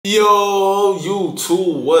Yo,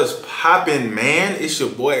 YouTube, what's poppin', man? It's your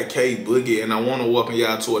boy K Boogie, and I want to welcome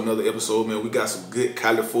y'all to another episode, man. We got some good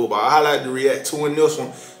college football. I like to react to in this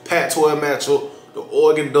one. Pac-12 matchup. The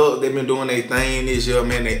Oregon Ducks, they've been doing their thing this year,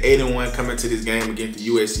 man. They 8-1 coming to this game against the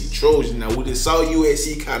USC Trojans. Now, we just saw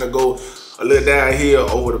USC kind of go a little downhill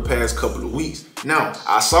over the past couple of weeks. Now,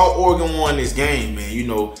 I saw Oregon won this game, man. You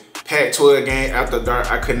know, Pac-12 game after dark,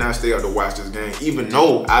 I could not stay up to watch this game, even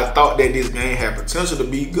though I thought that this game had potential to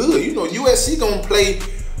be good. You know, USC gonna play,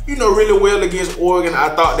 you know, really well against Oregon.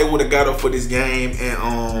 I thought they would have got up for this game,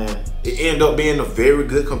 and it ended up being a very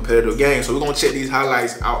good competitive game. So we're gonna check these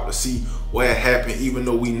highlights out to see what happened, even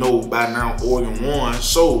though we know by now Oregon won.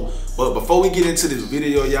 So, but before we get into this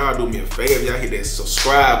video, y'all do me a favor. Y'all hit that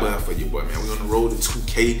subscribe button for your boy, man. We're on the road to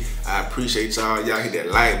 2K. I appreciate y'all. Y'all hit that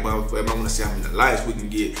like button for me. I want to see how many likes we can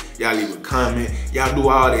get. Y'all leave a comment. Y'all do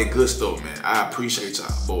all that good stuff, man. I appreciate y'all.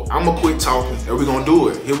 But I'm going to quit talking, and we're going to do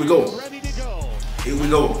it. Here we go. Here we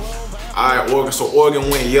go. All right, Oregon. So Oregon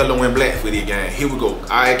went yellow and black for this game. Here we go. All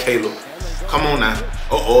right, Caleb. Come on now.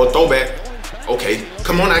 Uh-oh, throwback. Okay.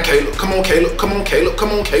 Come on now, Caleb. Come on, Caleb. Come on, Caleb.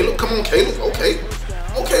 Come on, Caleb. Come on, Caleb. Okay.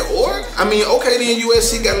 Okay, Oregon. I mean, okay, then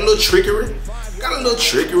USC got a little trickery. Got a little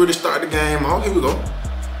trickery to start the game off. Here we go.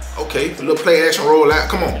 Okay, a little play action roll out.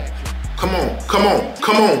 Come on. Come on. Come on.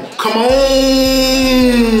 Come on. Come on.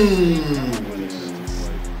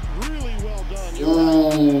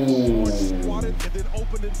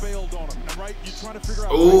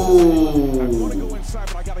 Ooh.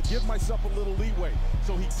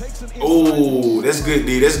 Oh, that's good,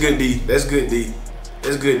 D. That's good, D. That's good, D.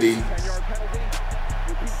 That's good, D.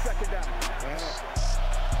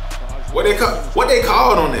 What they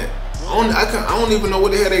called on that? I don't even know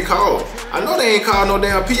what the hell they called. I know they ain't called no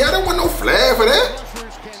damn PI. There wasn't no flag for that.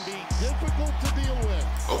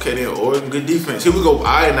 Okay, then Oregon, good defense. Here we go. All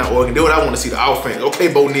right, now Oregon. That's what I want to see, the offense. Okay,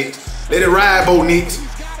 Bo Nix. Let it ride, Bo Nix.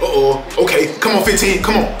 Uh-oh. Okay, come on, 15.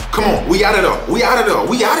 Come on. Come on. We out of there. We out of there.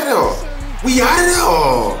 We out of there. We out of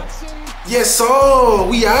there. Yes, sir.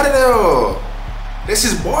 We out of there. That's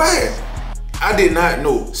his boy. I did not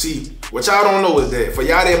know. See, what y'all don't know is that, for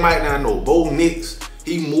y'all that might not know, Bo Nix,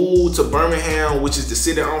 he moved to Birmingham, which is the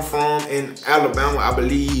city I'm from, in Alabama, I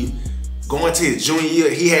believe. Going to his junior year,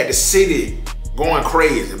 he had the city going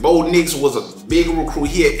crazy. Bo Nix was a big recruit.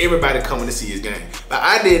 He had everybody coming to see his game. But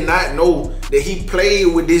I did not know that he played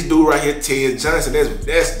with this dude right here, Ted Johnson.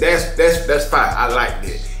 That's fine. I like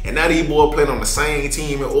that. And now these boys playing on the same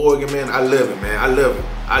team in Oregon, man. I love it, man. I love it.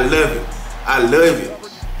 I love it. I love it.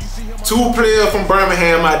 Two players from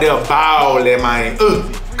Birmingham out there balling, man.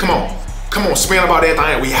 Come on. Come on, spin about that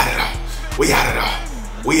thing. We out of there. We out of there.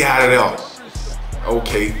 We out of there.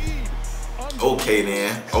 Okay. Okay,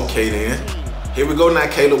 then. Okay, then. Here we go now,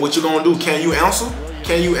 Caleb. What you gonna do? Can you answer?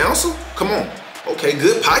 Can you answer? Come on. Okay,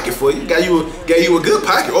 good pocket for you. Got you a good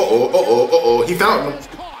pocket. Uh-oh. He found them.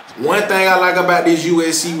 One thing I like about these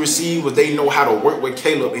USC receivers, they know how to work with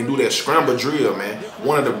Caleb and do that scramble drill, man.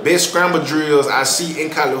 One of the best scramble drills I see in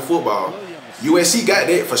college football. USC got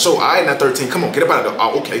that for sure. All right, now 13. Come on, get up out of there.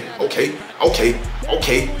 Oh, okay. 13.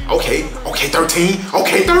 Okay,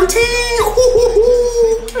 13.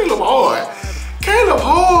 Ooh, Caleb hard. Caleb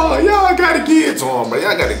hard. Y'all gotta give it to him, bro.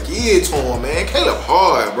 Y'all gotta give it to him, man. Caleb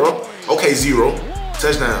hard, bro. Okay, 0.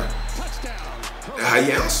 Touchdown. That's how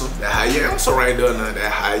you answer. That's how you answer right there now.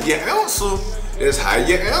 That's how you answer. That's how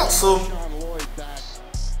you answer.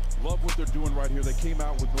 Love what they're doing right here. They came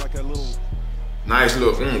out with like a little nice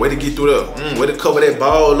look. Way to get through there. Way to cover that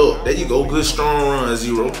ball up. There you go. Good strong run,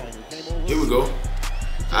 0. Here we go. All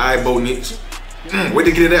right, Bo Nix. Way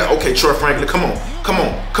to get it out. Okay, Troy Franklin. Come on. Come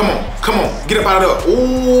on. Come on. Come on. Get up out of there.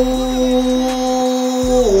 Ooh.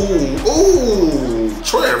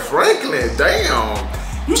 Troy Franklin. Damn.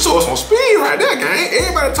 You saw some speed right there, gang.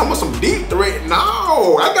 Everybody talking about some deep threat.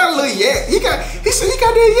 No, I got a little yak. He said he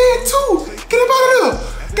got that yak too. Get up out of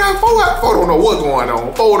there. Got 4 don't know what's going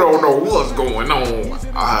on. 4 don't know what's going on.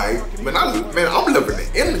 Alright. Man, I'm loving the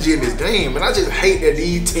energy in this game, man. I just hate that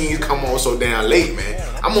these teams come on so damn late, man.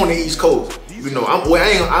 I'm on the East Coast. You know, I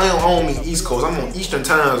ain't on the East Coast. I'm on Eastern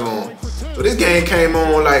time zone. So this game came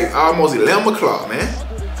on like almost 11 o'clock, man.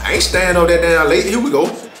 I ain't staying on that damn late. Here we go.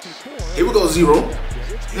 Here we go, 0.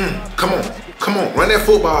 Come on. Come on. Run that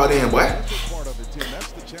football then, boy.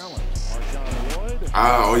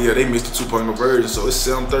 Oh, yeah, they missed the 2-point conversion, so it's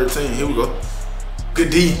 7-13. Here we go. Good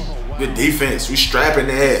D. Good defense. We strapping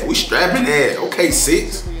that. We strapping that. Okay,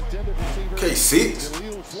 6. Okay, 6.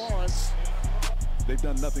 They've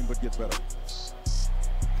done nothing but get better.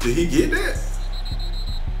 Did he get that?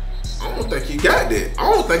 I don't think he got that.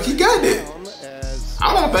 I don't think he got that.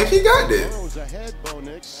 I don't think he got that.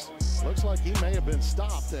 Looks like he may have been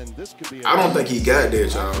stopped, and this could be. I don't think he got there,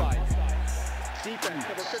 y'all.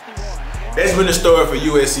 That's been the story for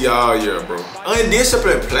USC all year, bro.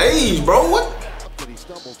 Undisciplined plays, bro. What?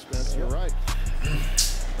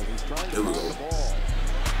 Here we go.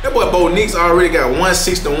 That boy Bo Nix already got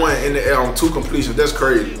 161 in the air on 2 completions. That's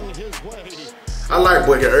crazy. I like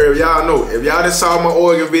Bucket Irv. Y'all know. If y'all done saw my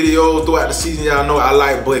Oregon videos throughout the season, y'all know I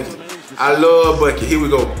like Bucket. I love Bucket. Here we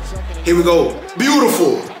go. Here we go.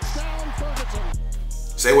 Beautiful.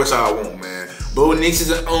 Say what y'all want, man. Bo Nix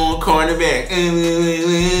is an own cornerback.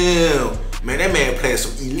 Man, that man playing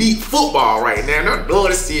some elite football right now. And I love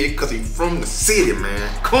to see it because he's from the city, man.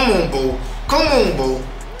 Come on, Bo. Come on, Bo.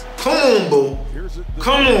 Come on, Bo.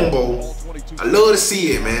 Come on, Bo. I love to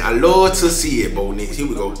see it, man. I love to see it, Bo Nix. Here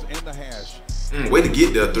we go. Way to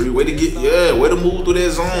get there, 3. Way to get, yeah, way to move through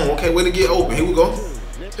that zone. Okay, way to get open. Here we go.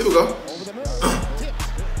 Here we go.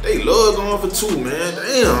 They love going for 2, man.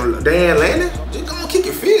 Damn, Dan Lanning. Just gonna kick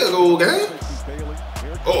your field goal, gang.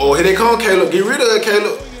 Uh-oh, here they come, Caleb. Get rid of it,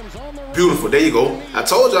 Caleb. Beautiful. There you go. I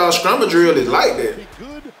told y'all scramble drill is like that.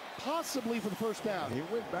 Possibly for the first down. He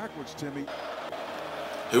went backwards, Timmy.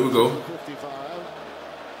 Here we go.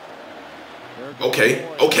 Okay.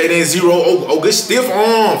 Okay, then 0. Oh, good stiff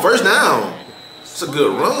arm. First down. It's a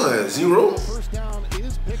good run. 0.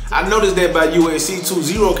 I noticed that by USC too.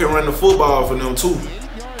 0 can run the football for them too.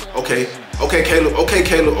 Okay. Okay, Caleb. Okay,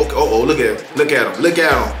 Caleb. Okay. Uh-oh, look at him. Look at him. Look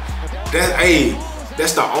at him.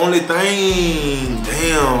 That's the only thing.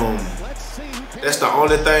 Damn. That's the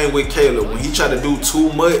only thing with Caleb. When he try to do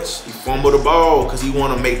too much, he fumble the ball because he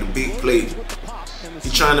want to make the big play. He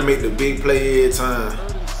trying to make the big play every time.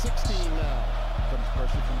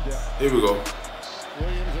 Here we go.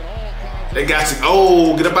 They got you.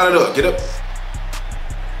 Oh, get up out of there. Get up.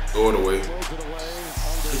 Throw it away.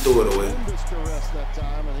 He threw it away.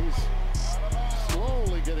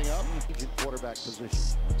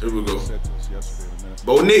 Here we go.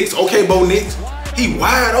 Bo Nix. Okay, Bo Nix. He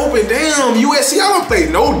wide open. Damn, USC, y'all don't play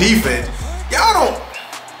no defense. Y'all don't.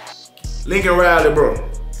 Lincoln Riley, bro.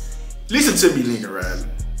 Listen to me, Lincoln Riley.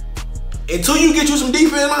 Until you get you some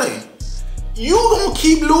defense, man, you gonna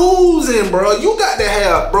keep losing, bro. You got to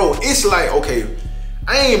have, bro. It's like, okay,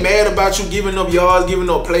 I ain't mad about you giving up yards, giving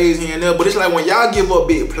up plays here and there, but it's like when y'all give up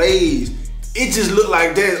big plays, it just look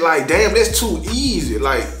like that. Like, damn, that's too easy.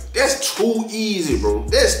 Like, that's too easy, bro.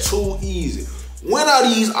 That's too easy. When are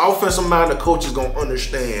these offensive-minded coaches gonna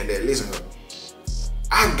understand that? Listen,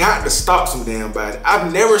 I got to stop some damn body.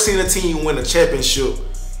 I've never seen a team win a championship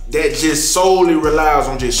that just solely relies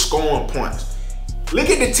on just scoring points. Look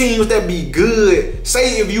at the teams that be good.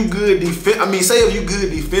 Say if you good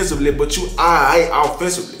defensively, but you alright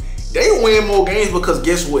offensively. They win more games because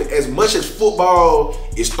guess what? As much as football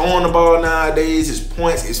is throwing the ball nowadays, it's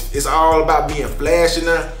points, it's all about being flashy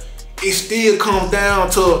now. It still comes down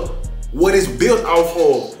to what it's built off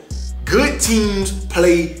of. Good teams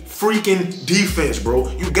play freaking defense, bro.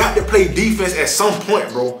 You got to play defense at some point,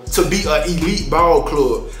 bro, to be an elite ball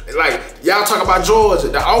club. Like, y'all talk about Georgia.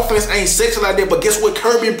 The offense ain't sexy like that, but guess what?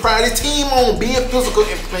 Kirby pride his team on being physical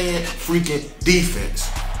and playing freaking defense.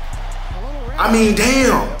 I mean,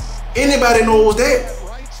 damn. Anybody knows that?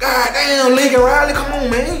 God damn, Lincoln Riley, come on,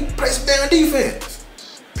 man. Play some damn defense.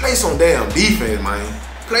 Play some damn defense, man.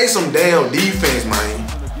 Play some damn defense, man.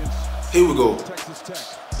 Here we go.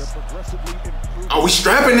 Oh, we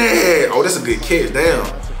strapping that. Oh, that's a good catch. Damn.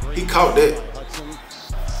 He caught that.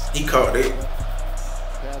 He caught that.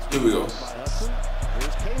 Here we go.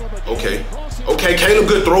 Okay. Okay, Caleb,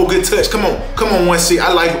 good throw, good touch. Come on. Come on, 1-6.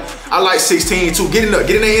 I like 16 too. Get in there.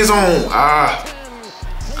 Get in the end zone.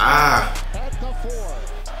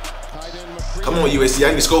 Come on, USC. I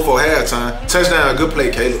need to score for halftime. Touchdown. Good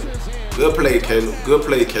play, Caleb. Good play, Caleb. Good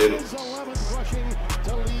play, Caleb.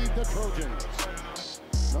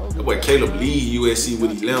 That boy Caleb lead USC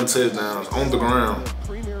with 11 touchdowns on the ground.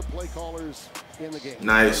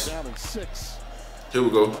 Nice. Here we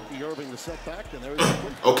go.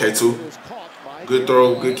 Okay, 2. Good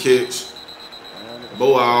throw, good catch.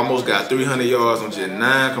 Boy, I almost got 300 yards on just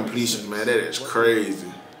 9 completions, man. That is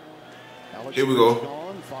crazy. Here we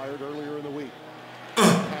go.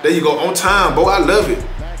 There you go, on time, Bo. I love it.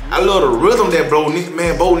 I love the rhythm that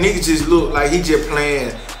Bo Nix just look like he just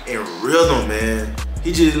playing in rhythm, man.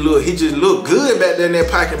 He just look good back there in that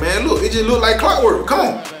pocket, man. Look, it just look like clockwork. Come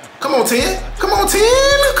on. Come on, 10. Come on, 10.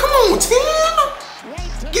 Come on,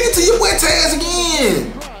 10. Get it to your boy Taz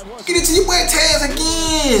again. Get it to your boy Taz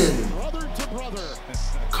again.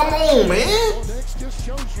 Come on, man.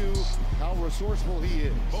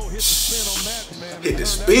 Hit the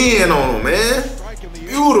spin on him, man.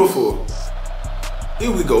 Beautiful.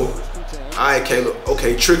 Here we go. Alright, Caleb.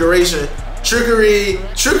 Okay, triggeration. Trickery.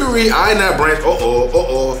 I not branch.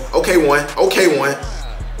 Okay, one.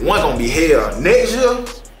 One gonna be hell. Next year,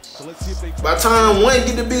 by the time one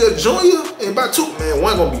get to be a junior, and by two, man,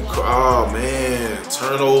 one gonna be, oh man,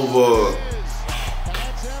 turnover.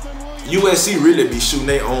 USC really be shooting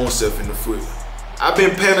their own self in the foot. I've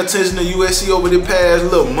been paying attention to USC over the past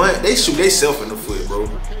little month. They shoot themselves in the foot, bro.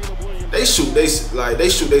 They shoot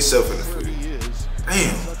themselves in the foot.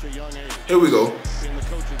 Damn. Here we go.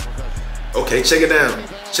 Okay, check it down.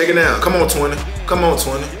 Come on, 20.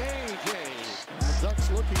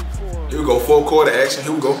 Here we go, 4-quarter action.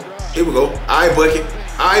 Here we go. I bucket.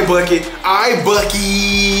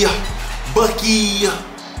 Bucky.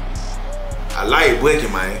 I like Bucky,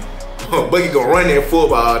 man. Bucky gonna run that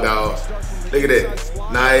football, dog. Look at that.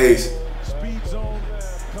 Nice.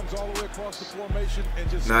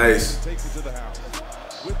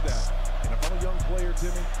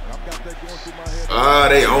 Ah,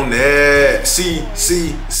 they on that. See.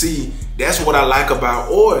 That's what I like about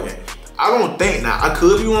Oregon. I don't think, now I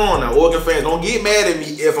could be wrong now, Oregon fans, don't get mad at me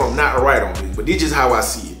if I'm not right on this, but this is how I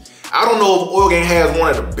see it. I don't know if Oregon has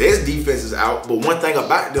one of the best defenses out, but one thing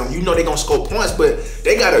about them, you know they're gonna score points, but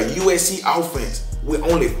they got a USC offense with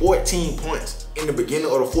only 14 points in the beginning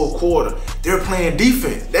of the fourth quarter. They're playing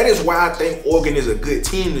defense. That is why I think Oregon is a good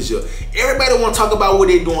team this year. Everybody wanna talk about what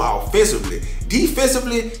they're doing offensively.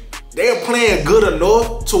 Defensively, they're playing good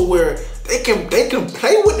enough to where they can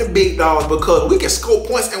play with the big dogs because we can score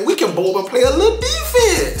points and we can bowl and play a little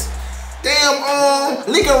defense. Damn,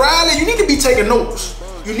 Lincoln Riley, you need to be taking notes.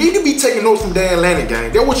 You need to be taking notes from Dan Lanning,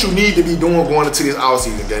 gang. That's what you need to be doing going into this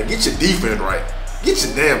offseason, gang. Get your defense right. Get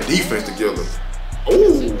your damn defense together.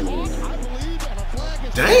 Oh,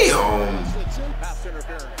 damn.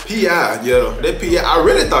 PI, yeah, that PI. I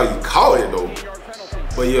really thought you caught it though.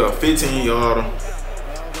 But yeah, 15-yarder.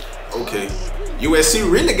 Okay. USC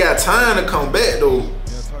really got time to come back though.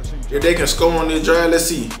 If they can score on this drive, let's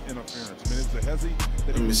see.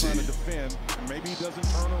 Let me see.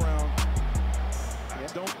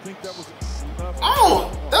 Oh,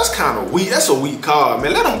 that's kind of weak. That's a weak call,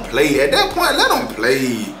 man. Let them play. At that point, let them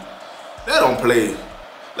play. Let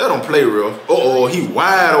them play real. Uh-oh, he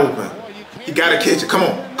wide open. He gotta catch it. Come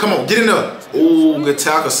on, get in there. Oh, good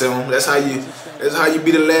tackle, Sam. That's how you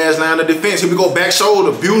be the last line of defense. Here we go, back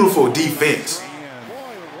shoulder. Beautiful defense.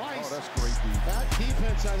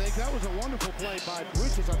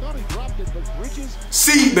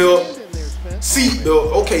 Seatbelt.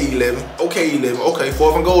 Okay, 11. Okay,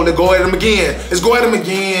 4th and goal. Let's go at him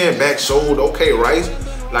again. Back shoulder. Okay, Rice.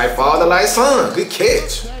 Like father, like son. Good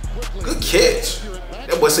catch.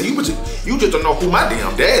 That boy said, you just don't know who my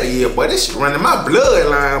damn daddy is, boy. This shit running my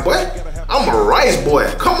bloodline, boy. I'm a Rice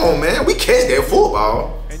boy. Come on, man. We catch that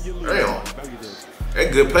football. Damn.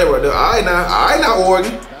 That good play right there. All right now,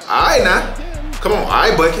 Oregon. All right now. Come on. All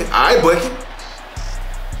right, Bucky.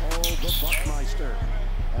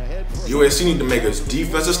 USC need to make a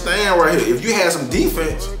defensive stand right here. If you had some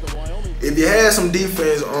defense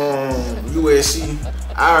on USC,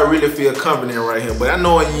 I really feel confident right here. But I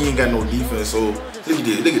know you ain't got no defense, so look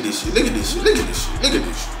at this shit.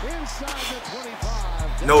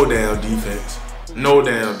 No damn defense.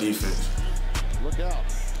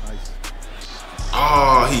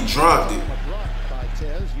 Oh, he dropped it.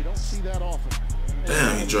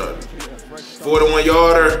 Damn, he dropped it.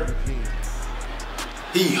 41-yarder.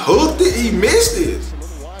 He hooked it. He missed it.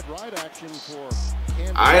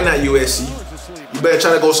 All right, now USC. You better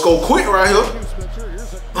try to go score quick right here.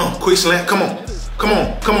 Quick slant. Come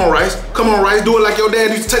on, Rice. Do it like your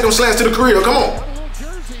dad used to take them slants to the career. Come on.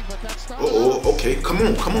 Okay. Come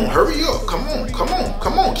on. Hurry up. Come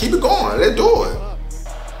on. Keep it going. Let's do it.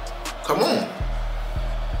 Come on.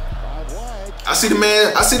 I see the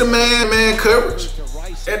man coverage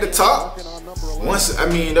at the top.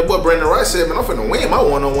 That boy Brandon Rice said, man, I'm finna win my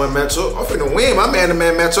one-on-one matchup. I'm finna win my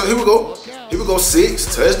man-to-man matchup. Here we go.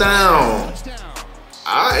 6. Touchdown.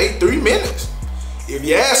 All right, 3 minutes. If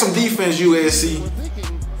you had some defense, USC,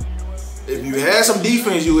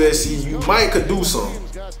 you might could do something.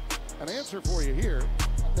 An answer for you here.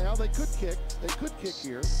 Now they could kick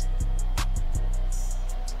here.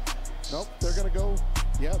 Nope, they're gonna go.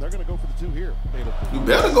 Yeah, they're gonna go for the 2 here. You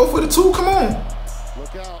better go for the 2. Come on.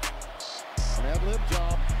 Look out. An ad-lib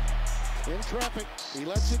job. In traffic. He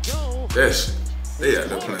lets it go. Yes. They out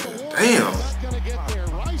there playing. Damn.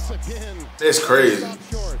 That's crazy.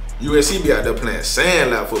 USC be out there playing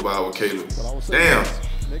sandlot football with Caleb. Damn.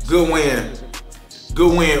 Good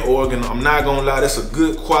win, Oregon. I'm not gonna lie, that's a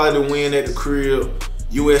good quality win at the crib.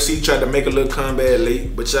 USC tried to make a little comeback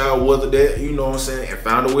late, but y'all weathered that, you know what I'm saying, and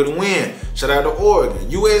found a way to win. Shout out to Oregon.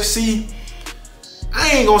 USC,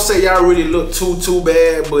 I ain't gonna say y'all really look too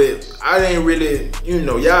bad, but I ain't really, you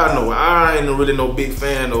know, y'all know I ain't really no big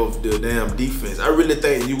fan of the damn defense. I really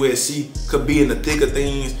think USC could be in the thick of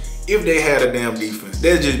things if they had a damn defense.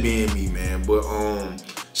 That's just being me, man. But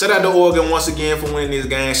shout out to Oregon once again for winning this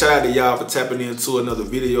game. Shout out to y'all for tapping into another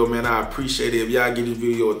video, man. I appreciate it. If y'all give this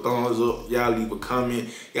video a thumbs up, y'all leave a comment,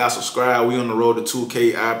 y'all subscribe. We on the road to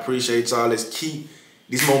 2K. I appreciate y'all. Let's keep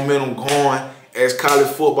this momentum going as college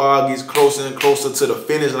football gets closer and closer to the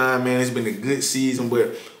finish line, man. It's been a good season,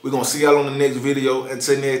 but we're gonna see y'all on the next video.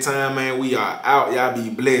 Until next time, man, we are out. Y'all be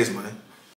blessed, man.